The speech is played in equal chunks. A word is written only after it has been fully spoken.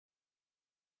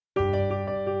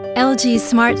LG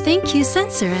SmartThinQ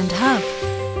Sensor and Hub.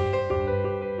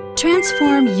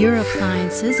 Transform your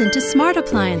appliances into smart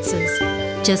appliances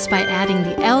just by adding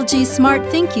the LG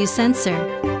SmartThinQ sensor.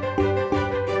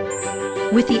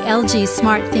 With the LG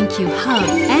SmartThinQ Hub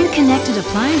and connected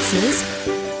appliances,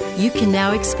 you can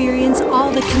now experience all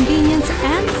the convenience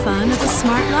and fun of a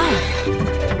smart life.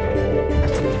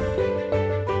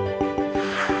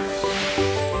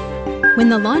 When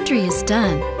the laundry is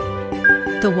done,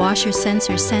 the washer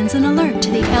sensor sends an alert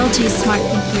to the LG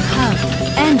SmartThinQ Hub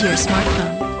and your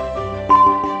smartphone,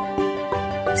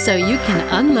 so you can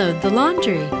unload the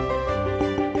laundry.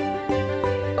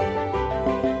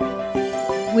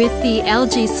 With the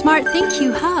LG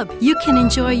SmartThinQ Hub, you can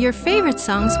enjoy your favorite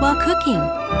songs while cooking.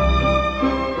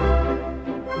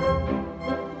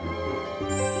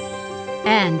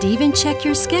 And even check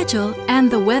your schedule and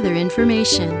the weather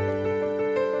information.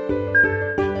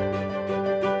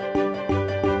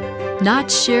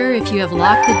 Not sure if you have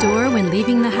locked the door when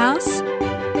leaving the house?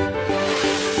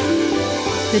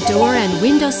 The door and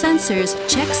window sensors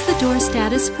checks the door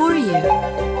status for you.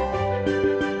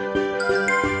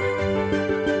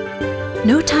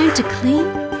 No time to clean?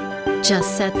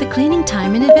 Just set the cleaning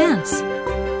time in advance.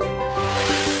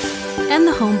 And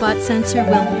the HomeBot sensor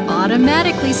will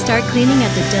automatically start cleaning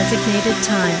at the designated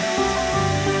time.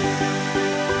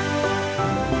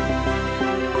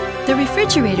 The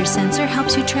refrigerator sensor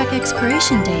helps you track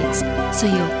expiration dates, so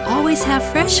you'll always have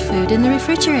fresh food in the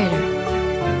refrigerator.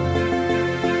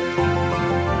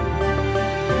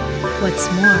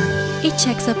 What's more, it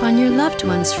checks up on your loved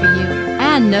ones for you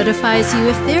and notifies you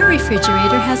if their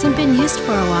refrigerator hasn't been used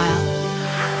for a while.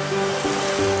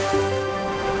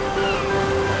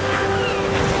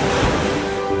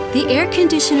 The air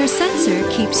conditioner sensor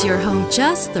keeps your home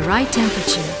just the right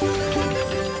temperature.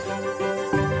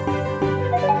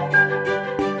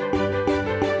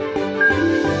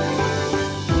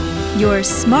 Your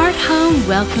smart home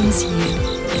welcomes you.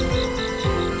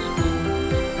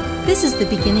 This is the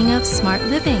beginning of smart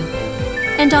living,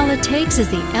 and all it takes is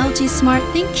the LG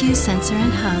SmartThinQ sensor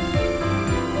and hub.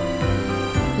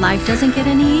 Life doesn't get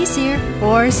any easier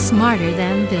or smarter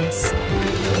than this.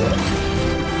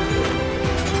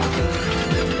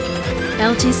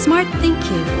 LG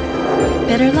SmartThinQ.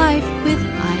 Better life with